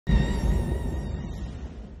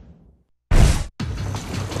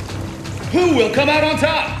Who will come out on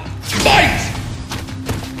top? Fight!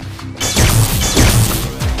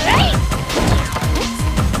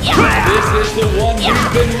 This is the one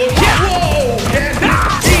we've been looking for. Whoa! Can this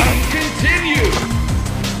team continue?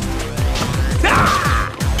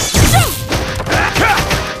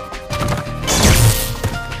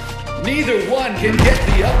 Neither one can get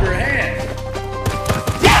the upper hand.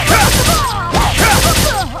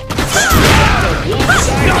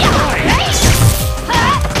 One-sided fight.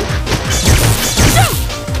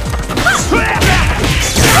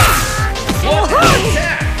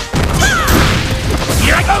 Attack.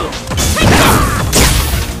 Here I go!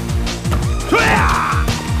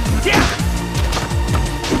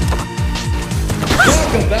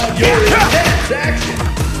 Talk about your intense action.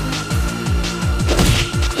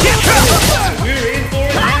 We're in for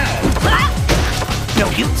it now. No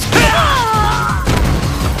use.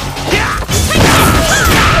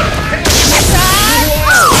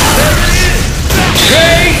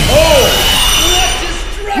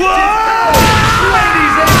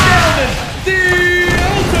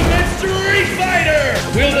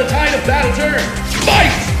 Battle turn!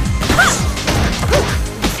 Fight!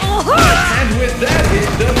 And with that hit,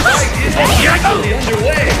 the fight is officially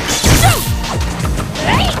underway.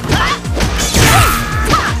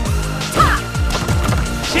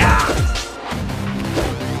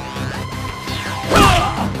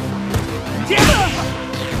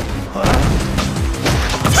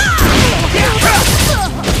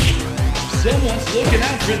 Someone's looking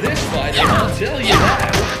out for this fight, and I'll tell you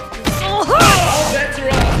that. All bets are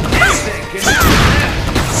off. Anything can happen now.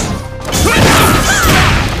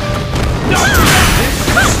 This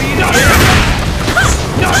could be the end.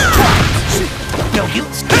 No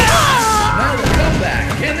use. Now the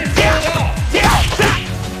comeback. Can they pull it off?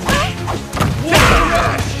 What a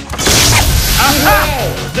rush. Wow,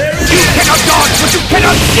 there it is. You cannot dodge what you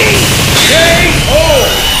cannot see. KO.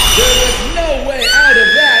 There was no way out of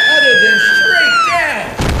that other than straight down.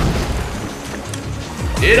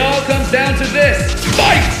 It all comes down to this.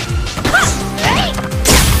 Fight!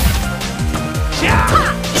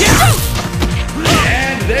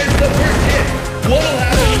 And there's the first hit. What'll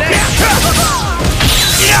happen next?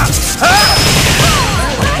 Now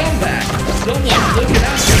the comeback. Someone's looking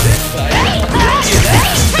out for this fight. I'll tell you that.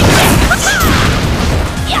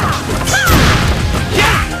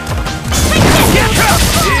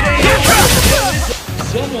 It ain't over.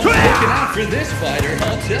 Someone's looking out for this fighter.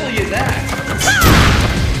 I'll tell you that.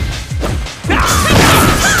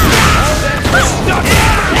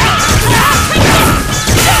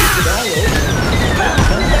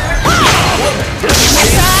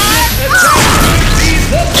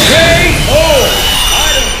 I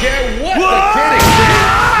don't care what the critics say.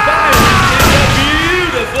 Violence is a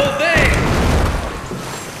beautiful thing.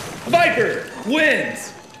 Viper wins.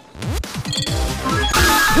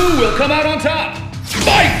 Who will come out on top?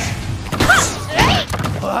 Fight!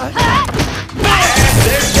 What? And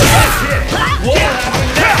there's the last hit. What'll happen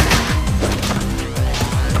next?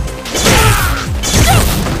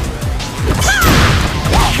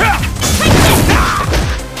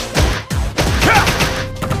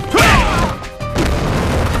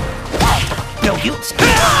 No use.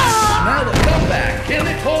 Now the comeback. Can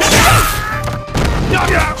they pull it off?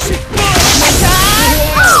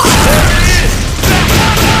 Whoa, there it is.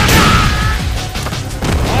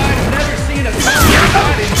 I've never seen a comeback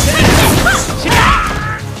that intense.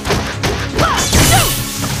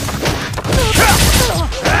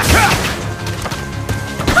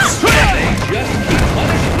 They just keep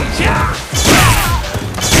punishing each other.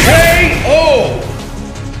 KO!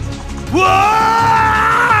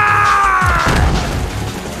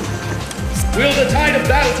 Will the tide of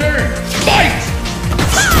battle turn? Fight!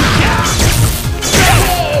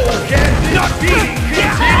 Whoa! Can this beating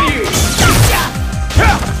continue?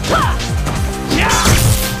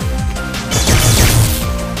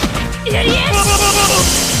 Idiot!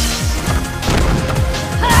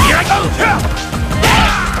 Here I go!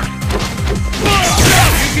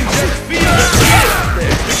 You can just feel the fear out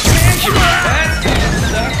there.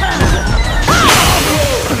 That's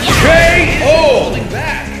KO! Holding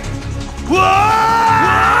back.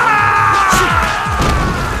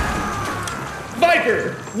 Viper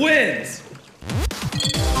wins.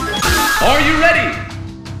 Are you ready?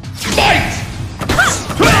 Fight!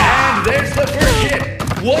 And there's the first hit.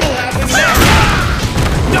 What'll happen next?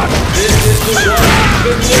 This is the one we've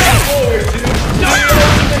been looking forward to. The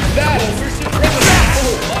ultimate battle for supremacy.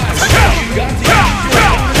 Oh my, you got to use your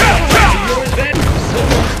power to your advantage.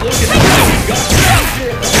 Someone's looking at you. You got to use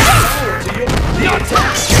your power to your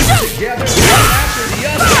attack. Together, one after the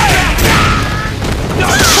other.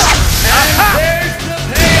 And there's the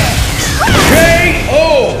payoff.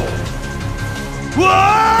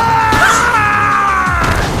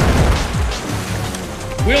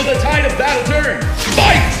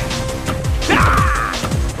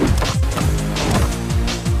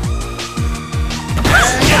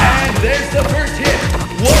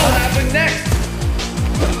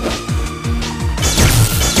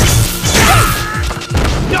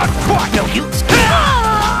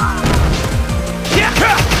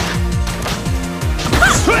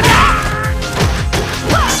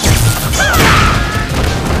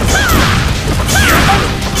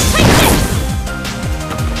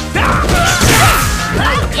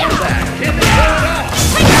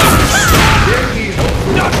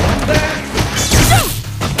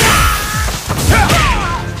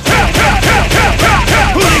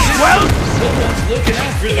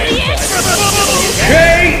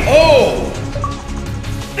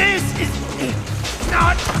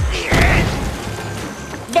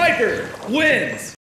 Sniper wins!